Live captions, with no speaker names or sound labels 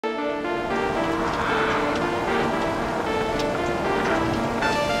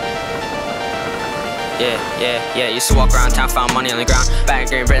Yeah. Used to walk around town, found money on the ground. Back in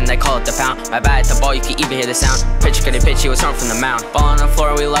Great Britain, they call it the pound. My bat at the ball, you can even hear the sound. Pitcher couldn't pitch, he was thrown from the mound. Ball on the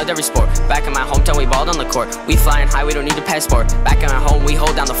floor, we loved every sport. Back in my hometown, we balled on the court. We flying high, we don't need a passport. Back in my home, we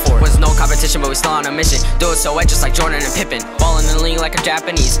hold down the fort. Was no competition, but we still on a mission. Do it so wet, just like Jordan and Pippen. Ballin' in the league like a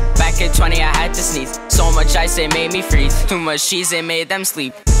Japanese. Back in 20, I had to sneeze. So much ice, it made me freeze. Too much cheese, it made them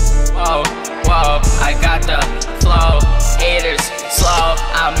sleep. Whoa, I got the flow. Haters, slow,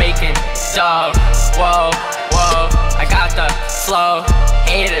 I'm making dough. Whoa, I got the flow.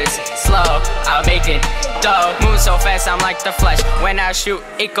 Haters, slow, I'm making dough. Move so fast, I'm like the Flash. When I shoot,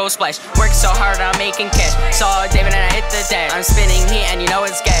 it goes splash. Work so hard, I'm making cash. Saw David and I hit the dash. I'm spinning heat and you know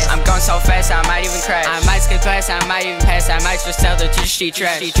it's gas. I'm going so fast, I might even crash. I might skip class, I might even pass. I might just tell the to the street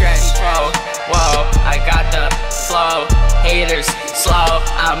trash. Whoa, I got the flow. Haters, slow,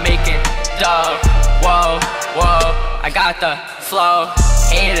 I'm making dough. Whoa, I got the flow.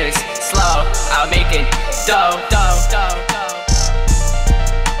 Haters, slow, I'm making dough.